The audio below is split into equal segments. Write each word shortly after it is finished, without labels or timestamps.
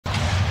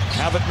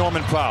have it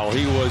Norman Powell.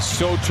 He was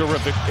so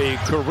terrific. A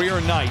career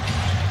night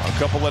a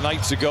couple of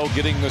nights ago,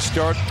 getting the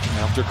start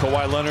after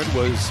Kawhi Leonard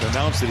was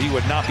announced that he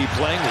would not be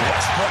playing.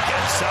 Westbrook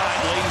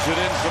inside, lays it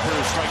in.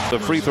 Clippers strike the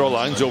free throw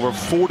lines over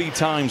 40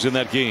 times in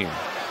that game.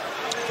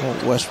 Well,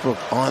 Westbrook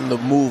on the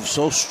move,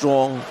 so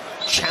strong,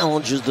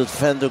 challenges the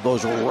defender,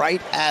 goes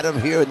right at him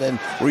here, and then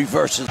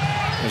reverses.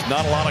 There's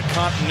not a lot of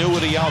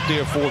continuity out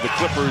there for the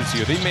Clippers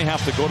here. They may have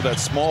to go to that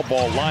small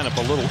ball lineup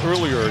a little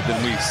earlier than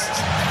we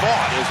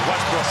thought as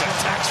Westbrook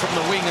attacks from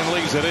the wing and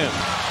lays it in.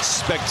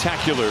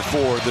 Spectacular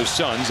for the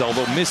Suns,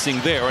 although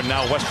missing there. And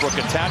now Westbrook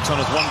attacks on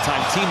his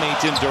one-time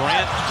teammate in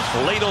Durant.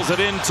 Ladles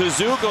it in to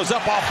Zoo, goes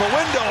up off the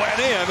window and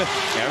in.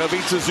 And a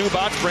beat to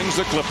Zubac brings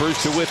the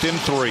Clippers to within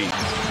 3.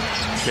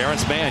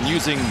 Terrence Mann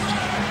using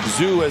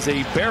Zoo as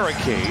a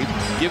barricade,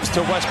 gives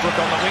to Westbrook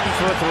on the wing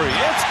for a 3.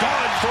 It's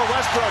good for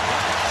Westbrook.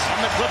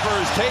 And the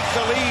Clippers take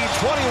the lead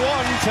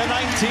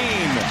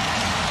 21-19.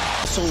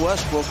 So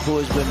Westbrook, who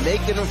has been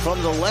making him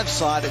from the left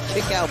side, a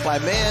kick out by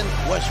Mann.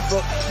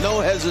 Westbrook, no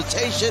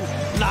hesitation,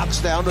 knocks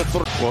down the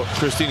 3. Well,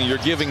 Christina, you're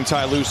giving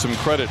Ty Lue some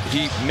credit.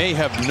 He may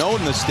have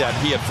known the stat,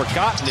 he had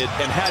forgotten it,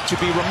 and had to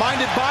be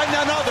reminded by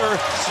none other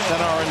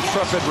than our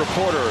intrepid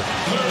reporter.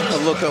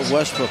 And look at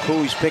Westbrook,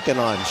 who he's picking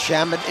on.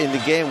 Shamet in the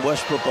game.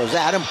 Westbrook goes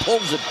at him,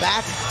 pulls it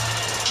back.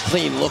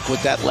 Clean look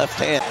with that left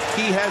hand.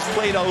 He has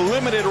played a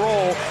limited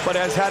role, but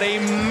has had a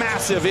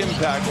massive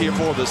impact here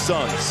for the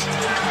Suns.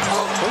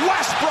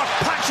 Westbrook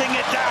punching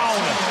it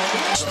down.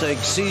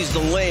 Sees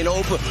the lane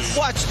open.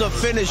 Watch the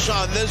finish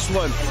on this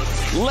one.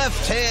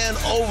 Left hand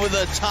over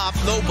the top.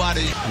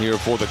 Nobody. Here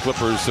for the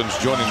Clippers since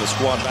joining the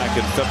squad back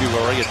in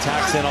February.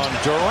 Attacks in on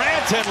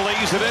Durant and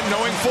lays it in,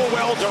 knowing full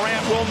well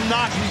Durant will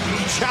not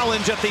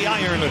challenge at the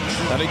iron.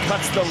 And he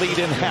cuts the lead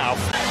in half.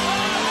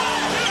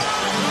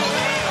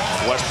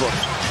 Westbrook.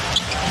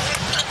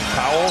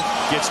 Powell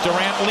gets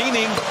Durant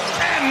leaning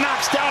and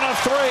knocks down a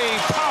 3.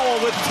 Powell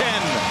with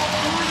 10.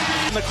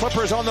 And the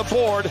Clippers on the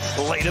board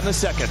late in the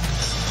second.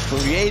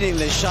 Creating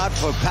the shot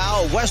for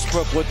Powell.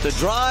 Westbrook with the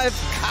drive.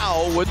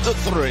 Powell with the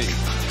 3.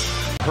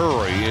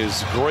 Hurry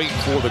is great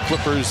for the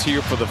Clippers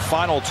here for the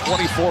final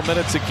 24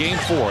 minutes of Game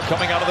 4.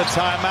 Coming out of the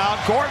timeout,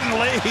 Gordon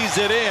lays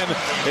it in.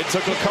 It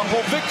took a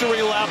couple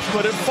victory laps,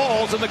 but it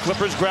falls, and the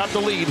Clippers grab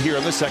the lead here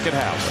in the second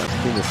half.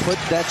 You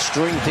put that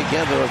string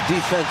together of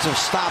defensive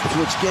stops,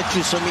 which get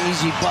you some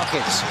easy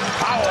buckets.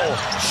 Powell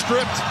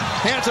stripped,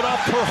 hands it off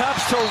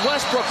perhaps to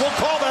Westbrook. We'll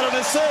call that an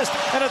assist,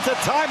 and it's a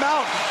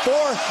timeout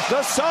for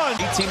the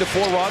Suns.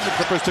 18-4 run. The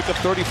Clippers took a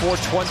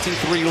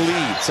 34-23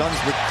 lead. Suns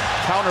would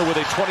counter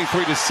with a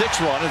 23-6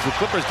 run. As the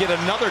Clippers get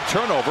another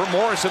turnover.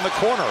 Morris in the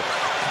corner.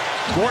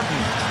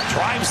 Gordon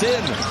drives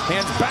in.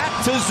 Hands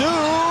back to Zoo.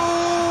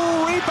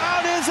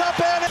 Rebound is up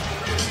and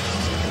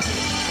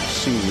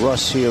See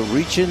Russ here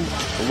reaching.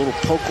 A little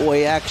poke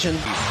away action.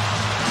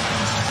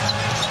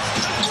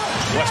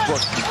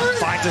 Westbrook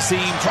finds a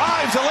seam.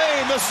 Drives a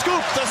lane. The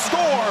scoop. The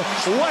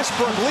score.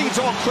 Westbrook leads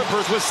all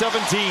Clippers with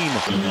 17.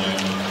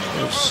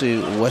 Let's see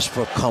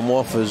Westbrook come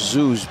off of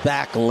Zoo's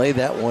back and lay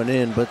that one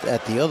in, but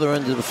at the other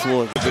end of the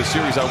floor. This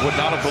series, I would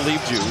not have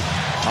believed you.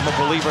 I'm a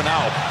believer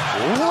now.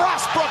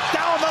 Westbrook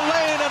down the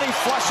lane, and he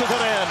flushes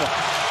it in.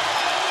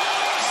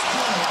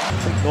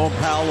 I think Norman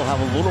Powell will have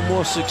a little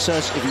more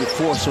success if you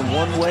force him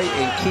one way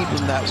and keep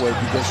him that way,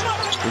 because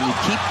when you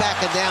keep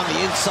backing down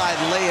the inside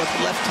layup,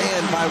 left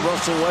hand by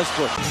Russell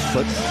Westbrook.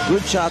 But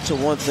good shots are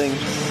one thing.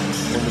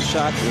 When the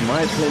shot, in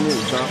my opinion,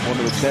 is not one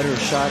of the better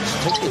shots,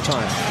 take your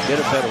time, get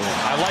a better one.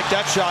 I like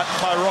that shot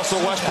by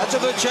Russell Westbrook. That's a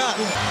good shot.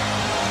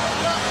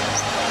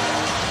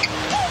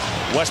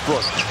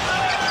 Westbrook.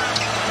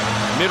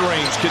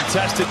 Mid-range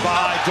contested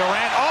by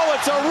Durant. Oh,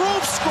 it's a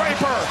roof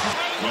scraper.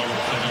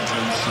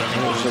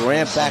 There's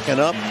Durant backing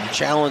up,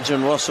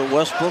 challenging Russell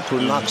Westbrook,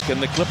 who knocks. Can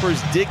the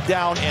Clippers dig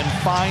down and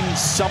find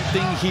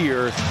something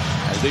here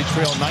as they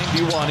trail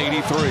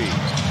 91-83?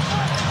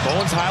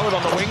 Bones Highland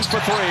on the wings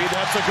for 3.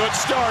 That's a good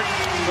start.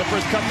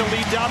 Clippers cut the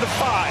lead down to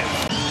 5.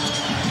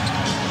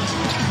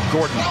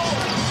 Gordon.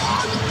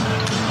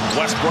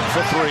 Westbrook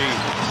for 3.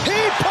 He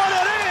put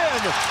it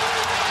in!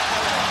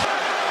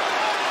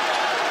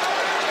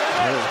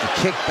 There's the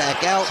kick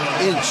back out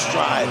in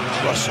stride.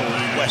 Russell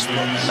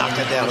Westbrook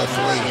knocking down a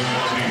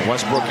 3.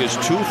 Westbrook is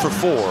 2 for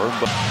 4.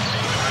 But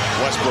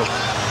Westbrook.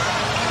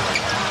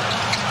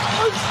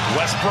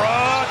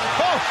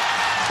 Oh!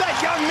 That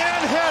young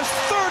man has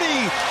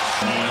 30!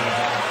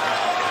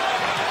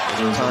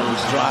 Sometimes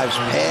drives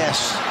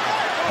past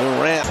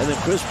Durant, and then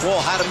Chris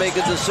Paul had to make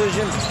a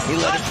decision. He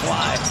let it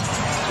fly.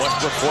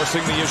 Westbrook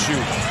forcing the issue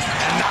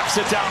and knocks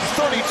it down.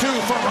 32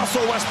 for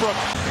Russell Westbrook.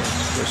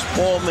 Chris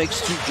Paul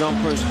makes 2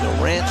 jumpers.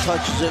 Durant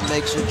touches it,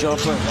 makes a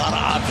jumper. A lot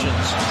of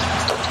options.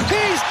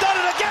 He's done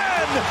it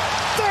again.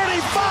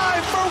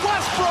 35 for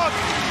Westbrook.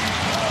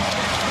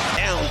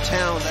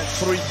 Downtown, that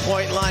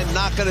 3-point line,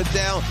 knocking it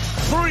down.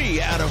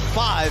 3 out of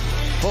 5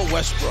 for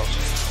Westbrook.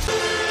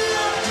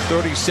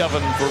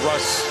 37 for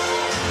Russ.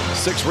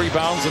 6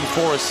 rebounds and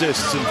 4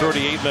 assists in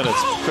 38 minutes.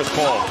 Chris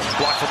Paul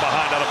blocked from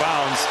behind out of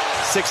bounds.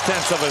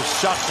 6/10 of a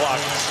shot clock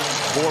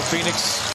for Phoenix.